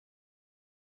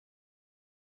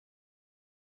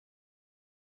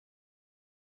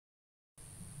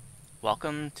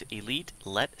Welcome to Elite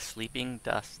Let Sleeping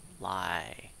Dust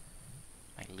Lie.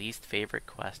 My least favorite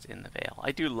quest in the Vale.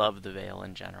 I do love the Vale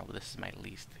in general, but this is my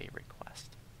least favorite quest.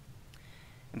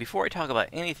 And before I talk about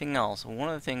anything else, one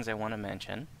of the things I want to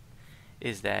mention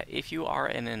is that if you are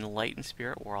an Enlightened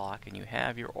Spirit Warlock and you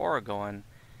have your aura going,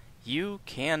 you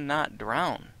cannot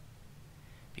drown.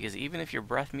 Because even if your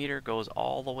breath meter goes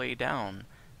all the way down,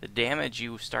 the damage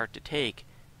you start to take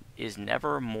is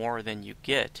never more than you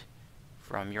get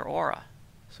from your aura.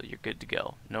 So you're good to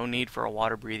go. No need for a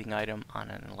water breathing item on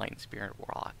an Enlightened Spirit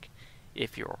Warlock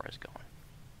if your aura is going.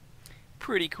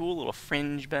 Pretty cool little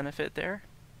fringe benefit there.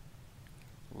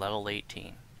 Level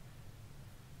 18.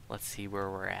 Let's see where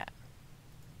we're at.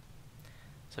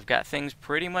 So I've got things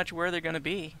pretty much where they're going to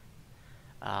be.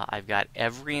 I've got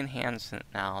every enhancement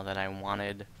now that I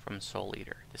wanted from Soul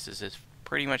Eater. This is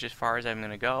pretty much as far as I'm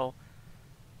going to go.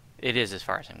 It is as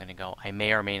far as I'm going to go. I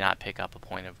may or may not pick up a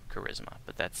point of charisma,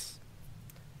 but that's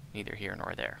neither here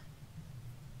nor there.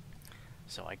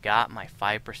 So I got my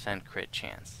 5% crit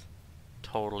chance.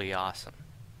 Totally awesome.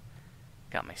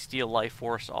 Got my Steel Life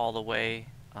Force all the way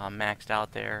maxed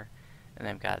out there. And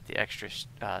I've got the extra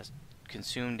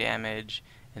consume damage,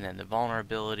 and then the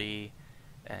vulnerability,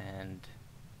 and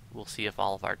we'll see if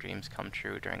all of our dreams come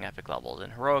true during epic levels.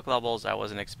 And heroic levels, I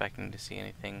wasn't expecting to see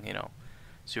anything,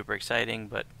 super exciting,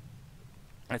 but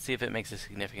let's see if it makes a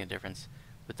significant difference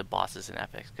with the bosses in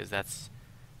epics, because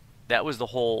that was the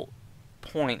whole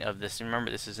point of this.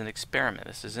 Remember, this is an experiment.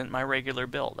 This isn't my regular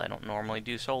build. I don't normally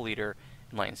do Soul Eater,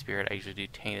 Enlightened Spirit. I usually do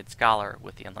Tainted Scholar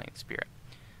with the Enlightened Spirit.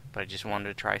 But I just wanted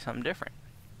to try something different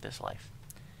this life.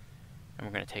 And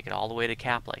we're going to take it all the way to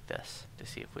cap like this to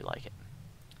see if we like it.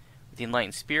 With the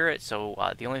Enlightened Spirit, so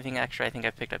the only thing extra I think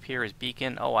I've picked up here is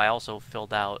Beacon. Oh, I also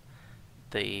filled out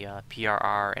the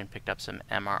PRR and picked up some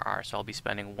MRR. So I'll be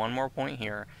spending one more point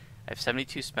here. I have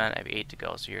 72 spent, I have 8 to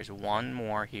go. So here's one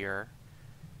more here.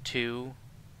 2,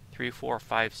 3, 4,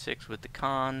 5, 6 with the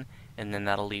con, and then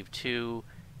that'll leave 2.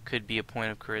 Could be a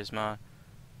point of charisma.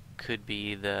 Could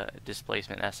be the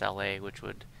displacement SLA, which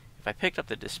would, if I picked up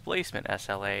the displacement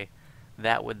SLA,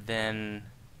 that would then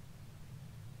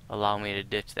allow me to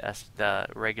ditch the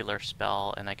regular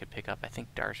spell, and I could pick up, I think,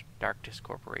 Dark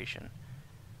Discorporation,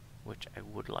 which I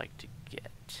would like to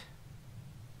get.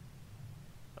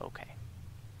 Okay.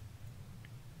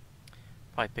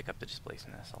 Probably pick up the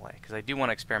displacement SLA, because I do want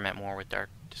to experiment more with Dark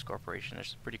Discorporation. There's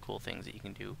some pretty cool things that you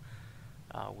can do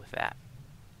with that.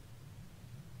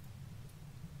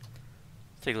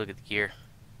 Let's take a look at the gear.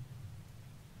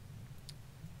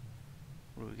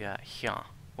 What do we got here?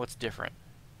 What's different?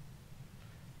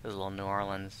 There's a little New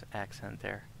Orleans accent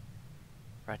there.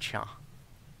 Racha.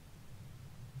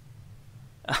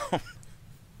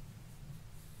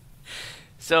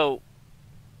 So,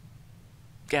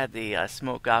 got the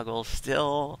smoke goggles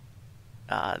still.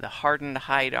 The hardened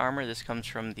hide armor. This comes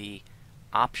from the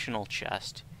optional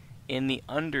chest in the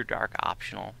Underdark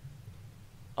optional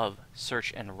of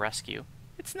Search and Rescue.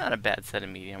 It's not a bad set of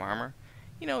medium armor.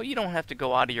 You don't have to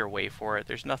go out of your way for it.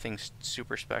 There's nothing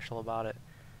super special about it.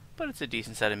 But it's a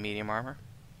decent set of medium armor.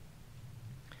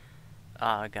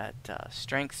 Got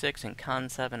Strength 6 and Con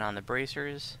 7 on the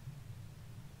bracers.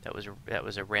 That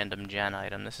was a random gen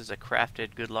item. This is a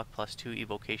crafted Good Luck +2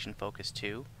 Evocation Focus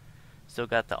 2. Still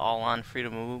got the all-on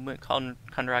Freedom of Movement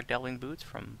Kundrak Delving Boots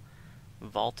from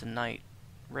Vault and Night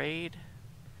Raid.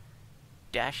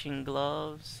 Dashing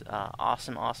gloves,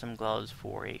 awesome gloves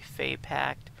for a Fey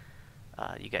Pact.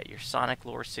 You got your Sonic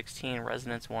Lore 16,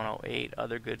 Resonance 108,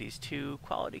 other goodies 2,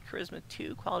 Quality Charisma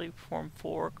 2, Quality Perform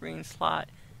 4, green slot.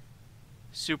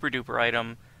 Super duper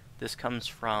item. This comes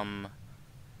from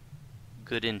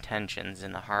Good Intentions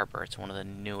in the Harbor. It's one of the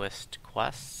newest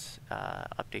quests,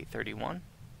 update 31.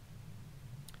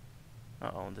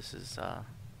 Uh-oh, this is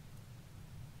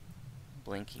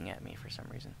blinking at me for some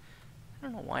reason. I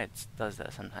don't know why it does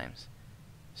that sometimes.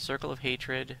 Circle of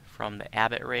Hatred from the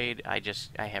Abbot raid. I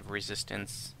have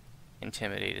Resistance,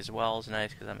 Intimidate as well. It's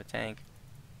nice because I'm a tank.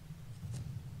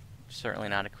 Certainly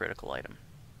not a critical item.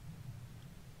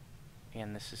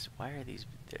 And this is, why are these,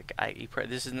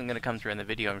 this isn't going to come through in the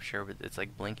video, I'm sure, but it's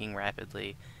like blinking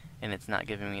rapidly, and it's not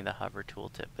giving me the hover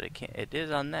tooltip, but it is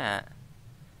on that,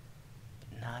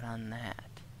 but not on that.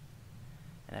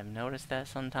 And I've noticed that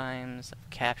sometimes. I've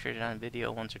captured it on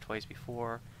video once or twice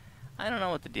before. I don't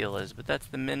know what the deal is, but that's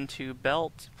the Min 2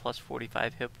 belt, plus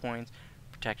 45 hit points,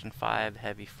 protection 5,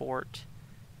 heavy fort.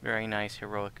 Very nice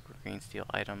heroic green steel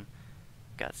item.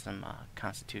 Got some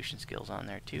constitution skills on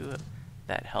there too.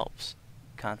 That helps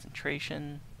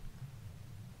concentration.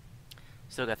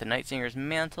 Still got the Night Singer's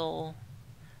Mantle,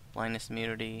 blindness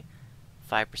immunity,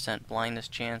 5% blindness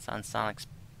chance on sonic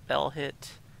spell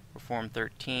hit, Reform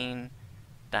 13,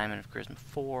 Diamond of Charisma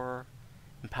 4,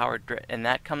 Empowered and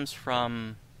that comes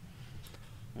from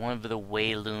one of the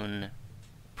Wayloon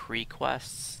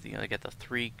pre-quests. You know, they get the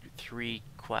three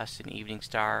quests in Evening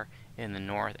Star in the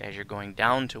north as you're going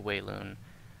down to Wayloon.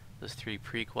 Those 3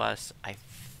 pre-quests. I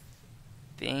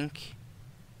think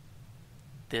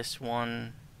this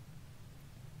one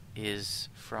is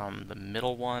from the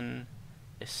middle one,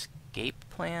 Escape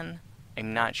Plan.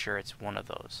 I'm not sure it's one of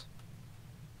those.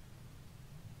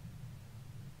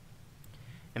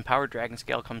 Empowered Dragon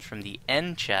Scale comes from the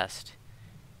End chest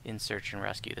in Search and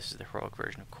Rescue. This is the heroic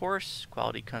version, of course.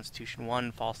 Quality Constitution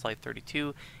 1, False Life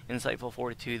 32, Insightful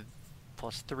Fortitude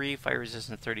 +3, Fire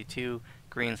Resistance 32,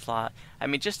 green slot. I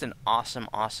mean, just an awesome,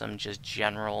 just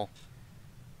general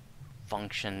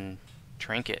function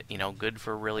trinket. You know, good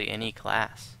for really any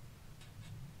class.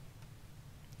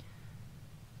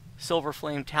 Silver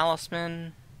Flame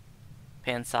Talisman,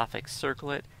 Pansophic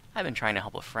Circlet. I've been trying to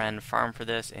help a friend farm for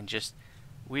this, and just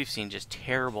we've seen just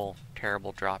terrible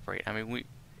drop rate. I mean,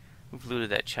 we've looted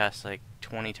that chest like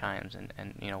 20 times,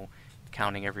 and you know,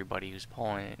 counting everybody who's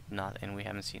pulling it, and we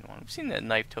haven't seen one. We've seen the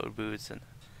knife-toed boots and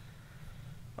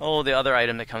the other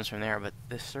item that comes from there, but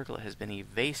this circlet has been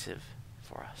evasive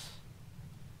for us.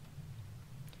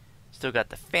 Still got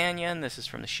the Fanyan. This is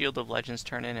from the Shield of Legends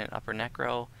turn-in and Upper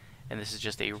Necro, and this is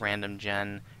just a random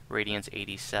gen Radiance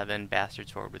 87 Bastard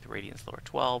Sword with Radiance Lore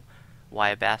 12. Why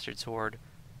a Bastard Sword?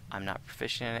 I'm not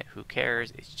proficient in it. Who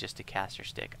cares? It's just a caster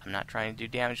stick. I'm not trying to do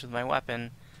damage with my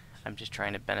weapon. I'm just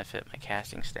trying to benefit my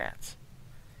casting stats.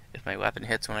 If my weapon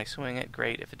hits when I swing it,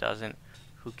 great. If it doesn't,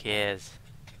 who cares?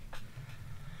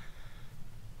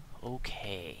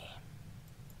 Okay.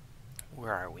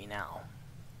 Where are we now?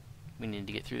 We need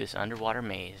to get through this underwater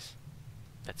maze.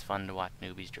 That's fun to watch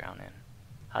newbies drown in.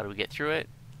 How do we get through it?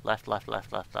 Left, left,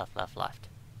 left, left, left, left, left.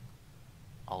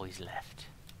 Always left.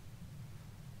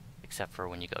 Except for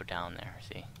when you go down there,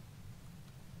 see?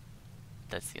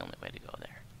 That's the only way to go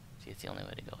there. See, it's the only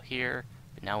way to go here,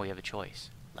 but now we have a choice.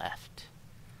 Left.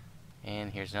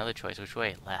 And here's another choice. Which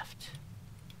way? Left.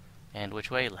 And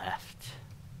which way? Left.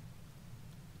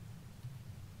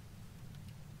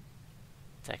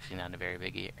 It's actually not a very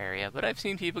big area, but I've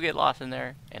seen people get lost in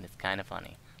there, and it's kind of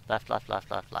funny. Left, left,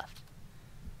 left, left, left.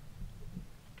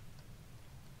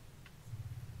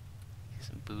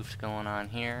 Some boofs going on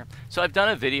here. So I've done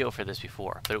a video for this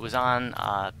before, but it was on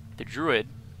the Druid,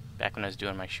 back when I was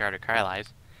doing my Shard of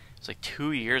Krylai's. It's like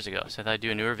 2 years ago, so I thought I'd do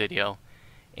a newer video,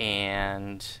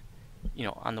 and, you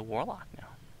know, on the Warlock now.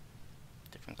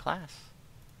 Different class.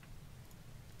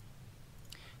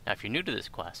 Now, if you're new to this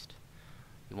quest,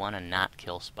 you want to not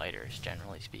kill spiders,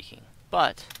 generally speaking.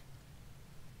 But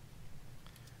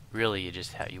really,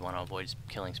 you want to avoid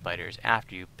killing spiders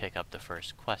after you pick up the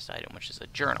first quest item, which is a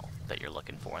journal that you're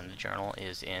looking for. And the journal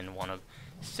is in one of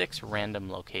 6 random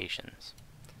locations.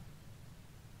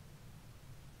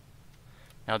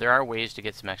 Now, there are ways to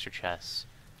get some extra chests.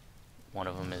 One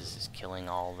of them is killing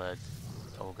all the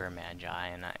ogre magi,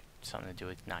 and something to do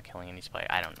with not killing any spiders.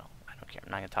 I don't know. I don't care.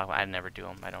 I'm not going to talk about it. I never do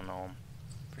them. I don't know them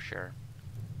for sure.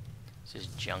 This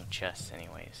is junk chests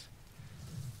anyways.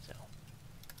 So,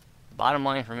 the bottom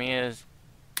line for me is,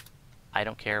 I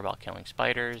don't care about killing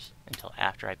spiders until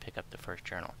after I pick up the first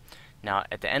journal. Now,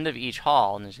 at the end of each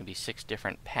hall, and there's going to be 6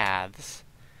 different paths,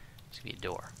 there's going to be a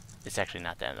door. It's actually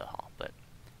not the end of the hall, but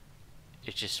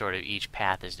it's just sort of each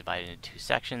path is divided into 2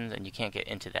 sections, and you can't get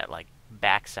into that like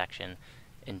back section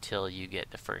until you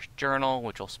get the first journal,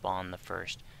 which will spawn the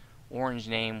first orange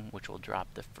name, which will drop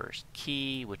the first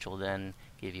key, which will then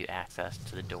give you access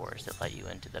to the doors that let you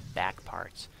into the back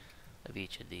parts of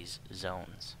each of these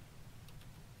zones,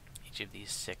 each of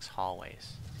these 6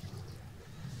 hallways.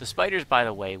 The spiders, by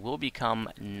the way, will become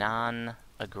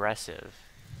non-aggressive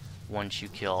once you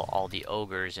kill all the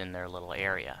ogres in their little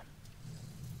area.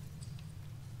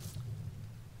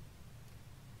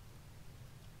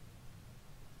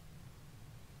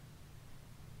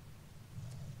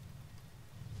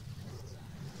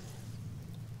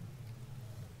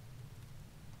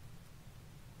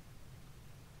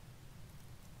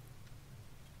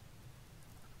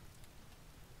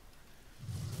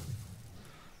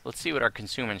 Let's see what our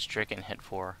Consume and Stricken hit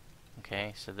for.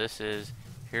 Okay, so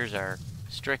here's our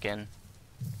Stricken,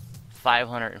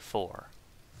 504.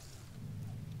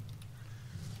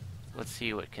 Let's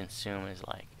see what Consume is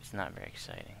like. It's not very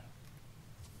exciting.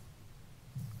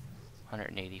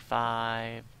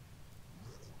 185,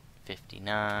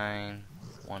 59,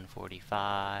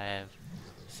 145,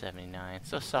 79.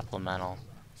 So supplemental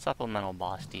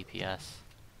boss DPS.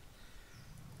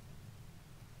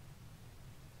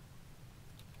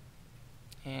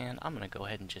 And I'm going to go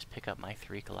ahead and just pick up my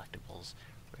 3 collectibles.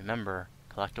 Remember,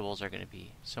 collectibles are going to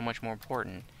be so much more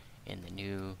important in the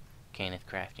new Kenneth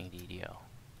Crafting DDO.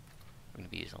 We're going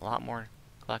to be using a lot more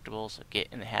collectibles, so get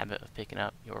in the habit of picking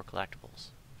up your collectibles.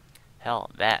 Hell,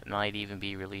 that might even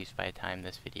be released by the time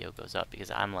this video goes up,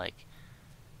 because I've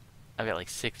got like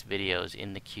 6 videos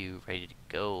in the queue ready to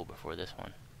go before this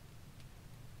one.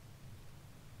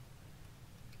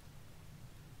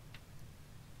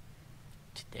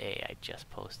 Today I just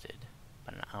posted,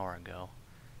 about an hour ago,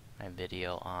 my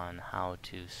video on how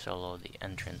to solo the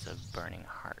entrance of Burning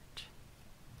Heart.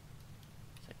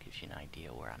 So that gives you an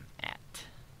idea where I'm at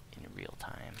in real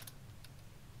time.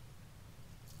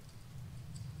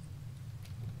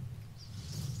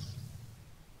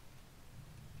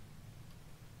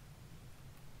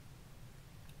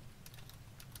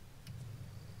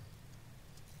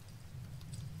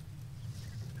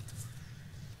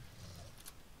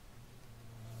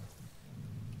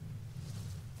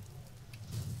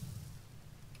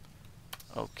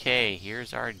 Okay,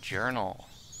 here's our journal.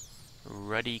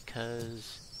 Rudika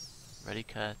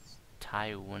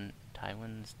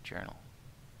Taiwan's journal.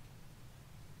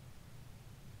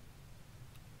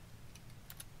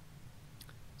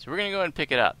 So we're going to go ahead and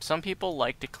pick it up. Some people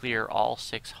like to clear all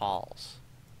 6 halls.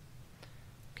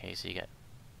 Okay, so you got,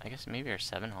 I guess maybe there's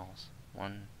 7 halls.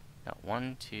 1, 2, is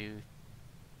there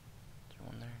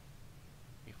one there?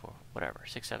 3, 4, whatever,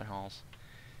 6, 7 halls.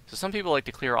 So some people like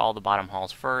to clear all the bottom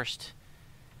halls first,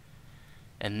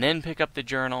 and then pick up the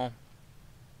journal.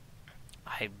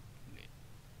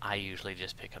 I usually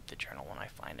just pick up the journal when I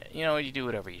find it. You know, you do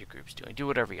whatever your group's doing. Do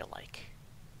whatever you like.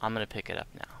 I'm going to pick it up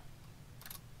now.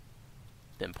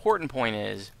 The important point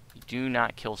is, you do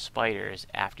not kill spiders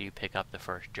after you pick up the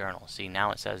first journal. See,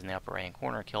 now it says in the upper right-hand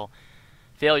corner,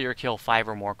 failure, kill 5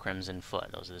 or more crimson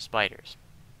foot. Those are the spiders.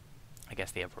 I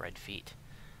guess they have red feet.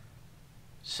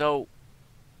 So,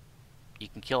 you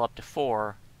can kill up to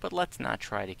 4, but let's not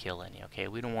try to kill any, okay?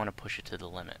 We don't want to push it to the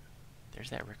limit. There's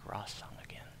that Rick Ross song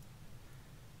again.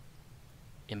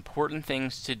 Important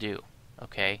things to do,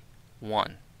 okay?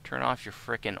 1, turn off your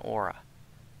frickin' aura.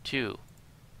 2,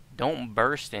 don't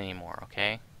burst anymore,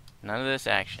 okay? None of this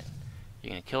action.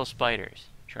 You're going to kill spiders.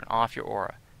 Turn off your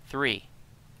aura. 3,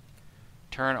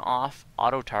 turn off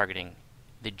auto-targeting.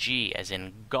 The G, as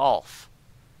in golf,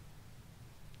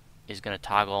 is going to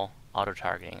toggle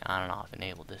auto-targeting on and off.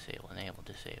 Enable, disable, enable,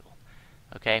 disable.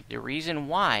 Okay? The reason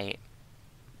why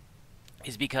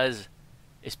is because,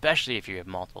 especially if you have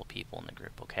multiple people in the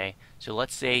group, okay? So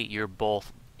let's say you're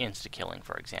both insta-killing,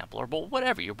 for example, or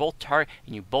whatever. You're both and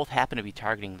you both happen to be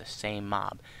targeting the same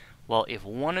mob. Well, if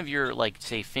one of your, like,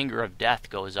 say, finger of death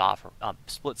goes off a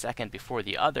split second before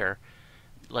the other,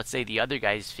 let's say the other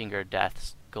guy's finger of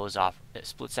death goes off a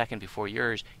split second before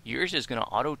yours is going to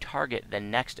auto-target the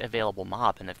next available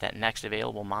mob. And if that next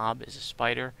available mob is a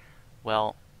spider,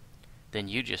 well, then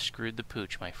you just screwed the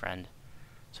pooch, my friend.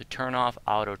 So turn off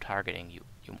auto-targeting. You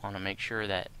want to make sure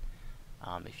that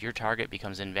if your target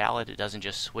becomes invalid, it doesn't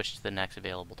just switch to the next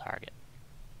available target.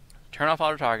 Turn off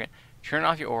auto-target, turn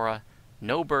off your aura,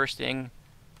 no bursting,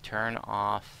 turn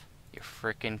off your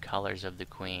frickin' Colors of the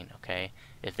Queen, okay?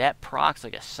 If that procs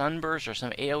like a sunburst or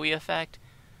some AoE effect,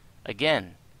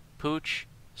 again, pooch,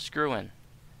 screwing.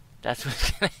 That's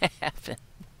what's going to happen.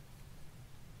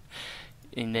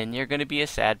 And then you're going to be a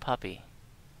sad puppy.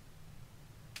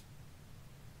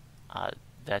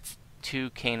 That's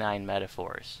 2 canine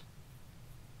metaphors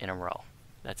in a row.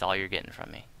 That's all you're getting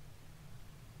from me.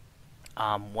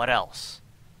 What else?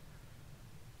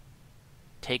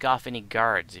 Take off any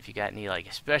guards if you got any, like,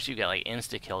 especially if you got like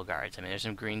insta-kill guards. I mean, there's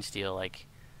some green steel, like,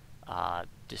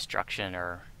 destruction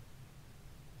or,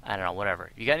 I don't know, whatever.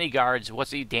 If you got any guards,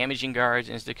 what's the damaging guards,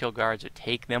 insta-kill guards, or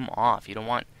take them off. You don't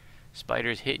want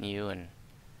spiders hitting you and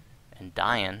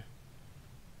dying.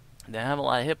 They have a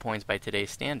lot of hit points by today's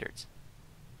standards.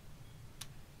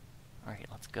 Alright,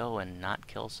 let's go and not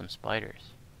kill some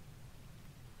spiders.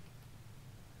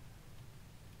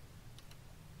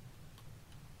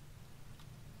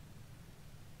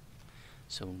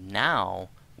 So now,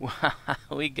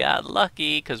 we got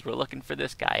lucky because we're looking for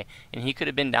this guy. And he could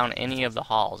have been down any of the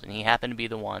halls, and he happened to be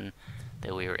the one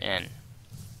that we were in.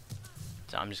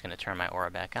 So I'm just going to turn my aura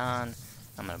back on.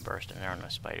 I'm going to burst him. There are no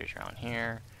spiders around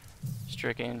here.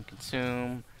 Stricken,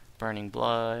 consume, burning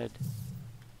blood.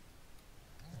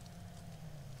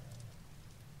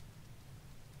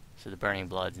 So the burning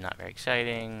blood's not very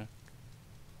exciting,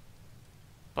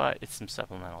 but it's some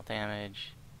supplemental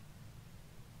damage.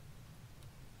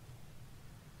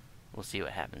 We'll see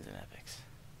what happens in epics.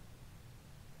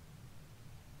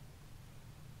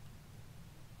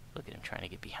 Look at him trying to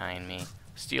get behind me.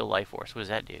 Steal life force. What does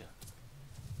that do?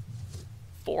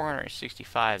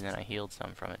 465, and then I healed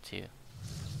some from it too.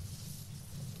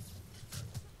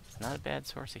 It's not a bad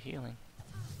source of healing.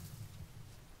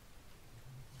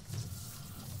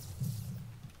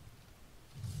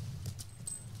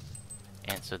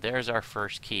 And so there's our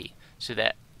first key. So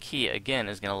that key, again,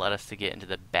 is going to let us to get into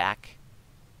the back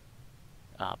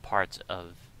parts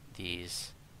of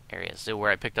these areas. So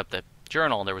where I picked up the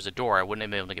journal, there was a door. I wouldn't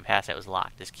have been able to get past that. It was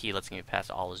locked. This key lets me get past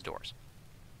all those doors.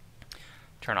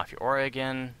 Turn off your aura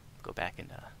again. Go back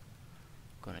into...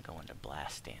 going to go into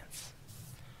blast stance.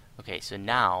 Okay, so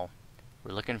now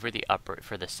we're looking for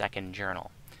the second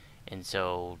journal. And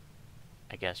so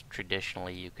I guess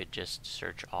traditionally you could just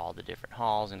search all the different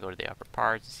halls and go to the upper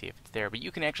parts and see if it's there. But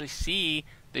you can actually see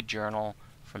the journal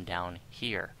from down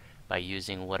here by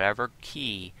using whatever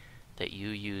key that you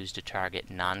use to target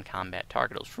non-combat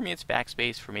targetables. For me, it's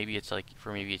backspace. For maybe it's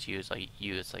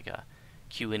it's like a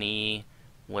Q and E,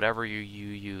 whatever you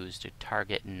use to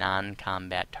target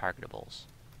non-combat targetables.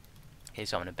 Okay,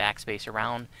 so I'm going to backspace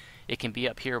around. It can be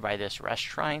up here by this rest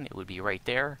shrine. It would be right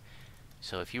there.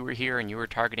 So if you were here and you were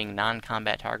targeting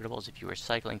non-combat targetables, if you were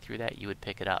cycling through that, you would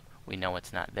pick it up. We know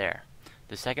it's not there.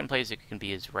 The second place it can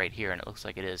be is right here, and it looks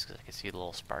like it is because I can see the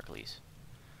little sparklies.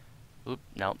 Oop,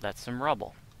 nope, that's some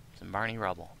rubble. Some Barney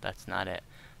rubble. That's not it.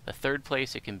 The third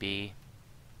place it can be...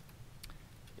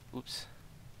 Oops.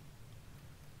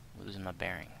 Losing my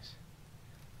bearings.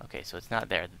 Okay, so it's not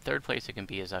there. The third place it can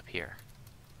be is up here.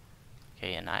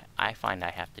 Okay, and I find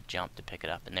I have to jump to pick it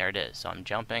up, and there it is. So I'm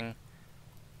jumping,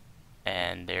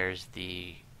 and there's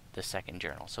the second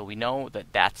journal. So we know that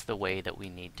that's the way that we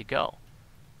need to go.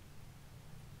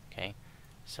 Okay,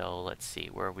 so let's see,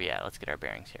 where are we at? Let's get our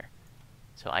bearings here.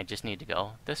 So I just need to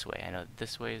go this way. I know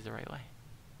this way is the right way.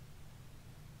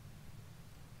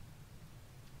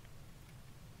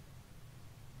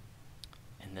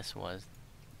 And this was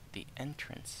the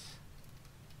entrance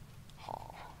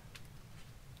hall.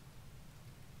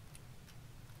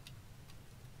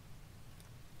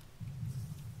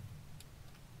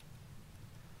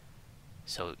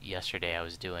 So yesterday I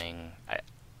was doing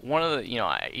one of the,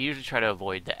 I usually try to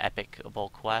avoid the epic-able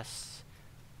quests.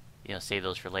 Save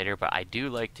those for later, but I do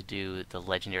like to do the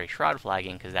legendary shroud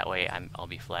flagging because that way I'll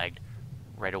be flagged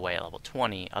right away at level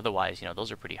 20. Otherwise, those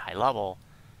are pretty high level,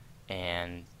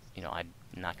 and I'm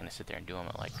not going to sit there and do them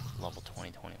at like level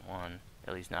 20, 21.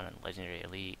 At least not on legendary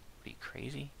elite. Be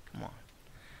crazy? Come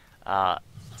on.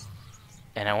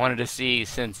 And I wanted to see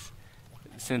since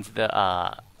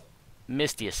the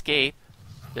Misty Escape,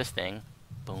 this thing,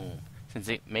 boom, since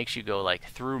it makes you go like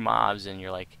through mobs and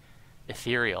you're like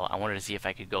ethereal, I wanted to see if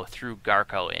I could go through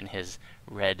Garco in his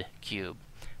red cube.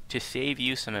 To save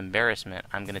you some embarrassment,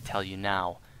 I'm going to tell you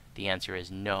now, the answer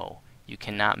is no. You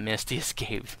cannot Misty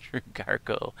Escape through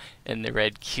Garco in the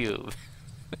red cube.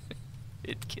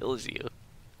 It kills you.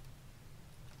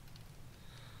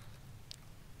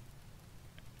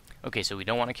 Okay, so we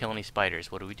don't want to kill any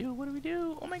spiders. What do we do? What do we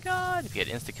do? Oh my god! If you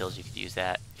had insta-kills, you could use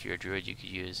that. If you're a druid, you could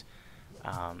use,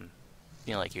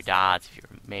 like your dots. If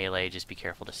you're melee, just be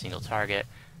careful to single target.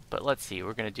 But let's see,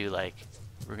 we're going to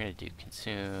do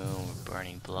consume,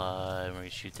 burning blood, we're going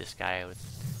to shoot this guy with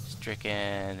stricken,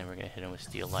 and we're going to hit him with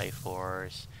steel life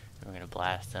force, and we're going to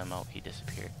blast him. Oh, he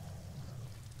disappeared.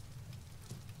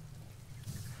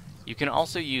 You can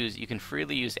also you can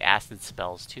freely use acid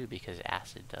spells too, because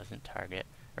acid doesn't target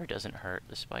or doesn't hurt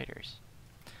the spiders.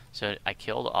 So I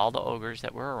killed all the ogres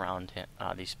that were around him,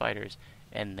 these spiders,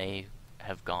 and they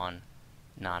have gone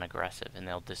non-aggressive, and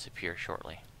they'll disappear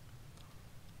shortly.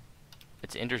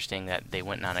 It's interesting that they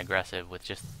went non-aggressive with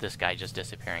just this guy just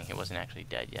disappearing. He wasn't actually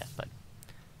dead yet, but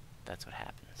that's what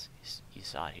happens. You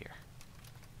saw it here.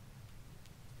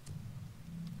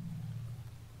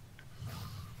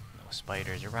 No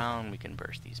spiders around. We can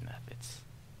burst these methods.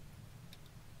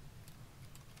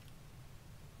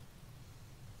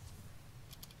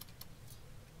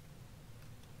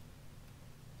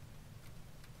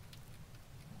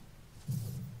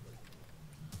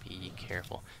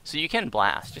 Careful. So you can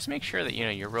blast. Just make sure that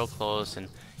you're real close, and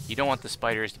you don't want the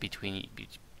spiders to be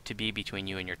between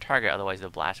you and your target. Otherwise, the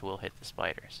blast will hit the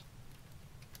spiders.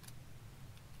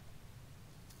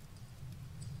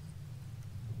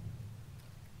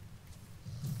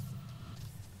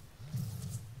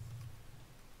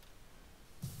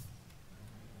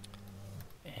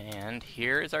 And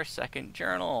here is our second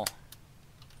journal.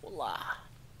 Voila.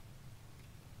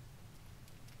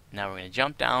 Now we're going to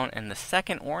jump down, and the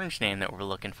second orange name that we're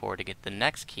looking for to get the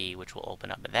next key, which will open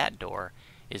up that door,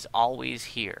 is always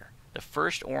here. The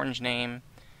first orange name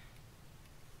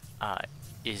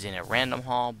is in a random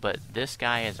hall, but this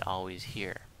guy is always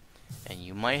here. And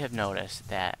you might have noticed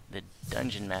that the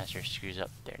Dungeon Master screws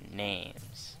up their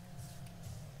names.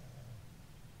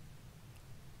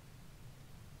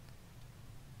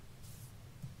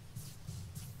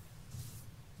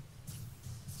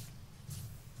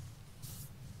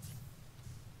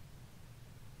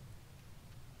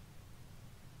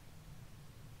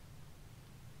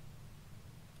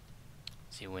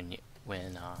 See, when you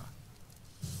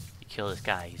kill this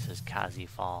guy, he says Kazi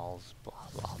Falls, blah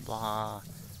blah blah.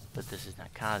 But this is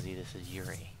not Kazi, this is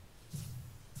Yuri.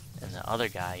 And the other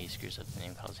guy, he screws up the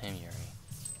name, calls him Yuri.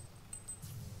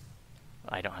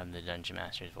 I don't have the Dungeon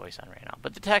Master's voice on right now,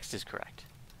 but the text is correct.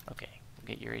 Okay, we'll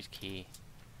get Yuri's key.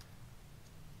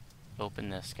 Open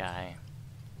this guy.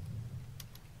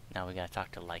 Now we gotta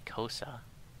talk to Lycosa.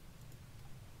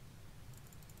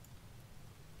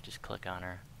 Just click on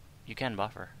her. You can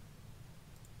buffer.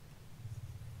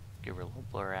 Give her a little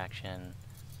blur action.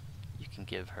 You can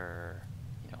give her,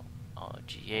 you know,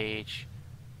 GH.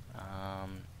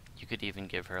 You could even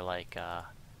give her like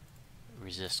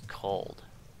resist cold,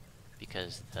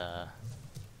 because the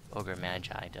Ogre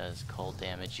Magi does cold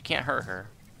damage. You can't hurt her,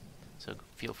 so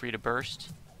feel free to burst.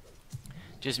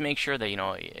 Just make sure that, you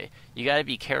know, you gotta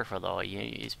be careful though,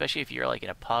 especially if you're like in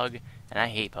a pug, and I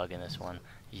hate pug in this one.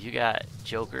 You got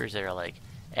jokers that are like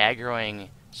aggroing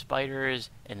spiders,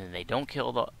 and then they don't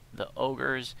kill the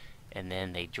ogres, and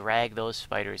then they drag those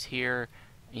spiders here.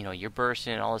 You know, you're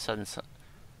bursting, and all of a sudden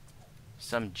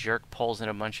some jerk pulls in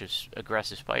a bunch of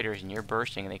aggressive spiders, and you're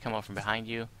bursting, and they come up from behind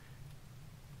you.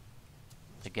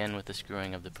 Again with the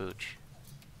screwing of the pooch.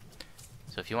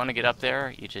 So if you want to get up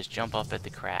there, you just jump up at the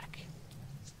crack.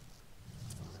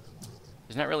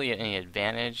 There's not really any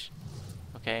advantage,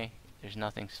 okay? There's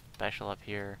nothing special up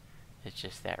here. It's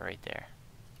just that right there.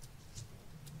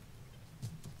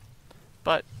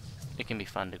 But it can be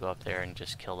fun to go up there and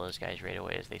just kill those guys right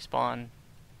away as they spawn.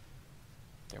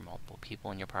 There are multiple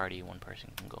people in your party. One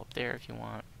person can go up there if you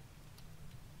want.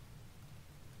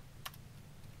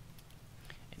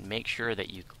 And make sure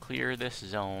that you clear this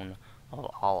zone of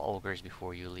all ogres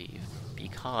before you leave.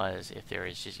 Because if there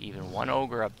is just even one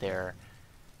ogre up there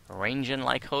ranging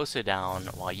Lycosa down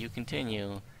while you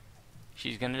continue,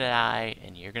 she's gonna die,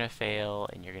 and you're gonna fail,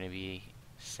 and you're gonna be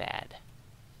sad.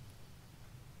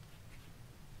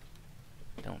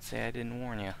 Don't say I didn't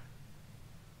warn you.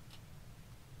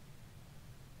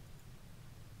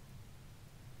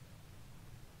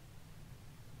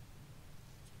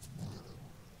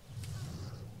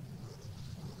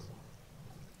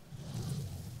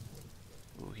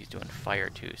 Ooh, he's doing fire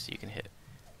too, so you can hit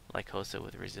Lycosa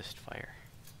with resist fire.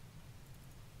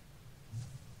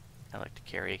 I like to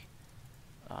carry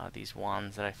these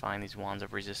wands that I find, these wands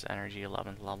of resist energy,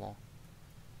 11th level.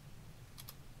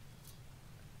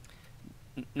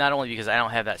 Not only because I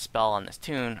don't have that spell on this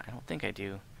tune, I don't think I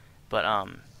do, but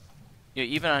you know,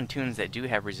 even on tunes that do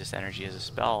have resist energy as a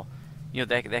spell, you know,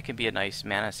 that can be a nice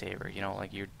mana saver. You know,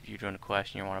 like you're doing a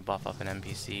quest and you want to buff up an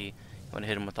NPC, you want to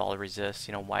hit him with all the resist.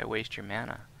 You know, why waste your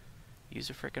mana? Use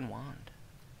a frickin' wand.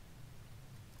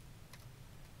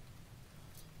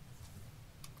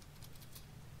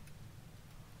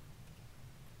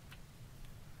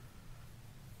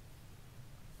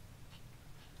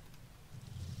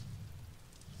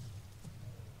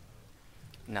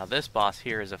 Now this boss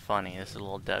here is a funny. This is a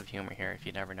little dev humor here if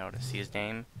you never noticed. See his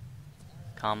name?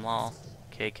 Comlol,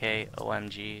 KK,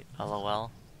 OMG,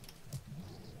 LOL.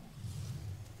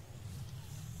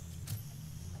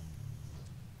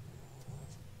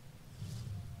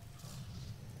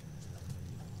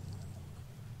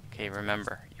 Okay,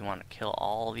 remember, you want to kill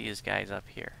all these guys up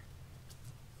here.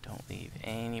 Don't leave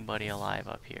anybody alive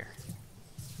up here.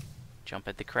 Jump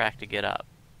at the crack to get up.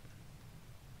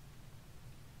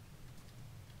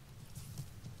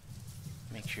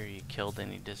 Make sure you killed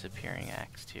any disappearing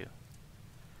acts too.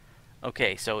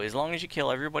 Okay, so as long as you kill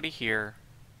everybody here,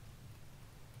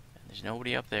 and there's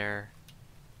nobody up there,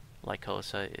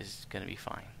 Lycosa is going to be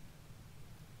fine.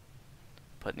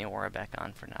 Putting the aura back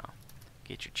on for now.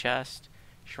 Get your chest,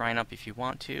 shrine up if you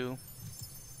want to.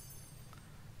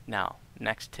 Now,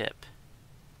 next tip.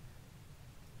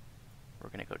 We're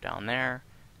going to go down there.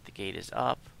 The gate is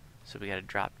up, so we got to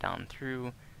drop down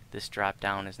through. This drop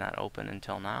down is not open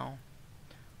until now.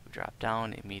 Drop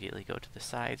down, immediately go to the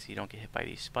side so you don't get hit by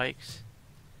these spikes.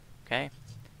 Okay?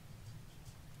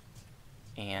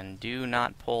 And do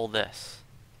not pull this.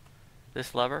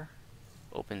 This lever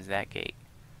opens that gate.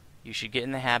 You should get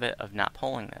in the habit of not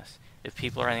pulling this. If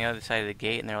people are on the other side of the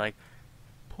gate and they're like,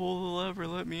 pull the lever,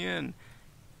 let me in,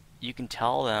 you can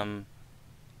tell them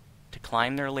to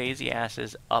climb their lazy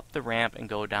asses up the ramp and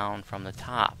go down from the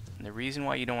top. And the reason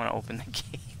why you don't want to open the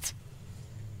gate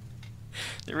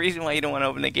The reason why you don't want to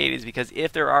open the gate is because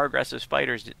if there are aggressive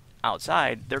spiders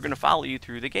outside, they're going to follow you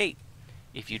through the gate.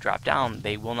 If you drop down,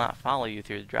 they will not follow you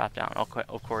through the drop down.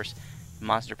 Of course,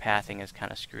 monster pathing is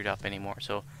kind of screwed up anymore.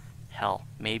 So, hell,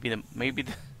 maybe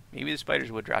the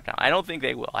spiders would drop down. I don't think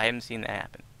they will. I haven't seen that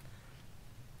happen.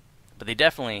 But they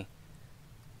definitely,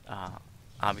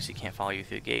 obviously, can't follow you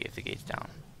through the gate if the gate's down.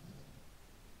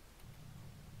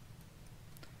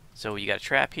 So you got a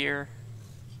trap here,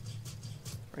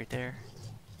 right there.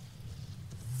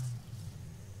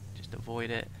 Just avoid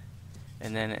it.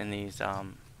 And then in these, there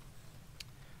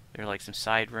are like some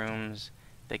side rooms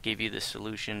that give you the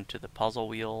solution to the puzzle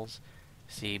wheels.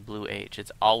 See, blue H.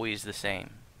 It's always the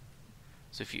same.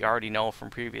 So if you already know from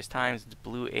previous times, it's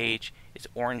blue H, it's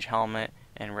orange helmet,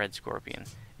 and red scorpion.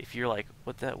 If you're like,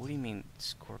 what do you mean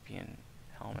scorpion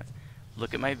helmet?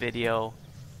 Look at my video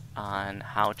on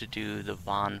how to do the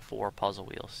Von 4 puzzle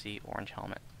wheel. See, orange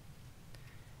helmet.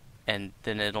 And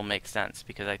then it'll make sense,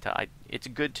 because it's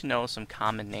good to know some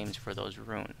common names for those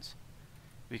runes.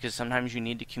 Because sometimes you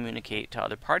need to communicate to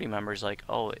other party members, like,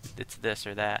 oh, it's this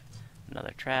or that.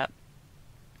 Another trap.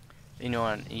 You know,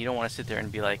 and you don't want to sit there and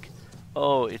be like,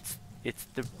 oh, it's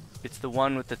the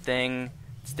one with the thing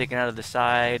sticking out of the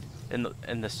side,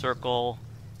 and the circle,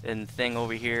 and the thing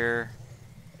over here.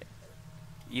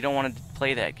 You don't want to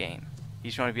play that game.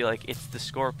 You just want to be like, it's the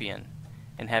scorpion,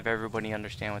 and have everybody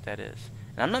understand what that is.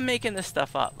 And I'm not making this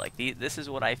stuff up. Like, this is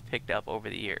what I've picked up over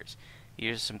the years.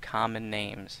 Here's some common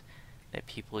names that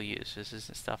people use. This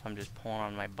isn't stuff I'm just pulling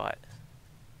on my butt.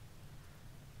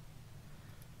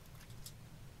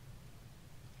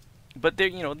 But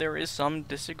there, there is some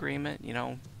disagreement.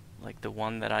 Like the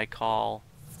one that I call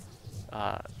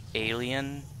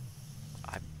Alien.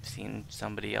 I've seen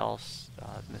somebody else,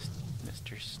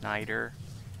 Mr. Snyder.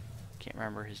 Can't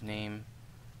remember his name,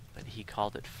 but he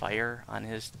called it Fire on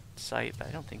his site. But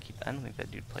I don't think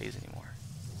that dude plays anymore.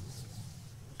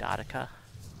 Dotica.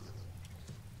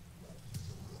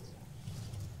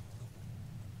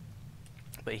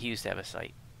 But he used to have a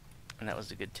site, and that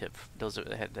was a good tip.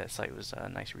 That site was a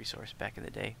nice resource back in the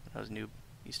day when I was new.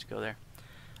 Used to go there.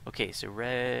 Okay, so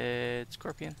red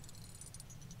scorpion.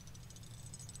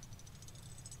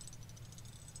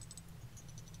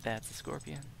 That's the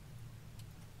scorpion.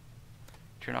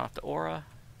 Turn off the aura.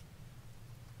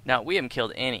 Now, we haven't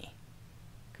killed any,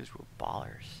 because we're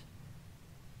ballers.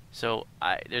 So,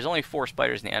 there's only 4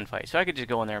 spiders in the end fight, so I could just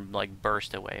go in there and, like,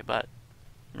 burst away, but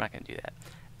I'm not going to do that.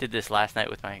 Did this last night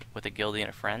with a guildie and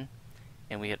a friend,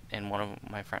 and one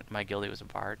of my guildie was a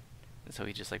bard, and so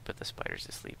he just, like, put the spiders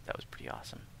to sleep. That was pretty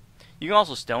awesome. You can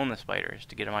also stone the spiders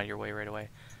to get them out of your way right away.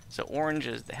 So, orange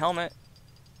is the helmet.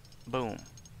 Boom.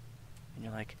 And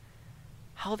you're like,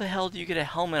 how the hell do you get a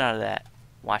helmet out of that?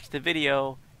 Watch the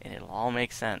video, and it'll all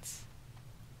make sense.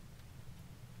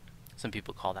 Some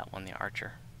people call that one the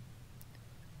archer.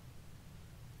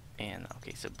 And,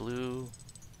 okay, so blue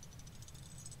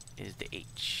is the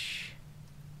H.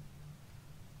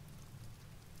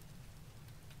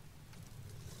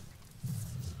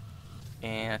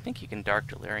 And I think you can Dark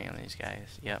Delirium these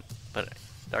guys. Yep, but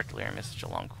Dark Delirium is such a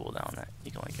long cooldown that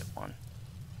you can only get one.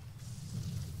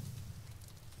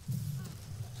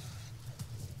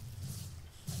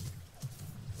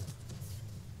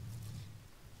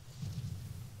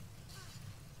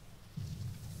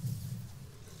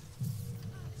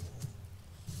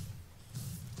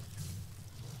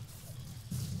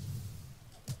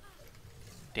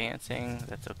 Dancing,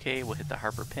 that's okay. We'll hit the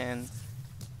Harper pin.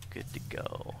 Good to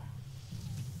go.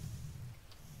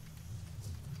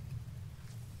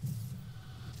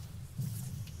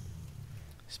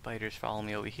 Spiders follow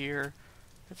me over here.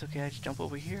 That's okay, I just jump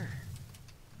over here.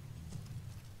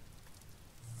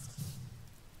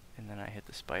 And then I hit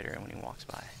the spider when he walks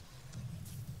by.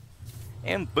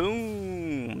 And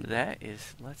boom! That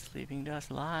is Let Sleeping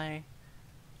Dust Lie.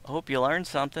 I hope you learned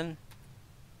something.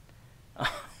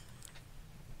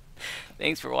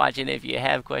 Thanks for watching. If you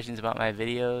have questions about my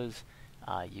videos,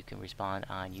 you can respond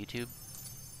on YouTube.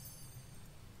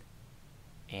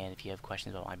 And if you have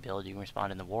questions about my build, you can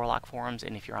respond in the Warlock forums.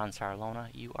 And if you're on Sarlona,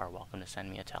 you are welcome to send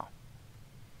me a tell.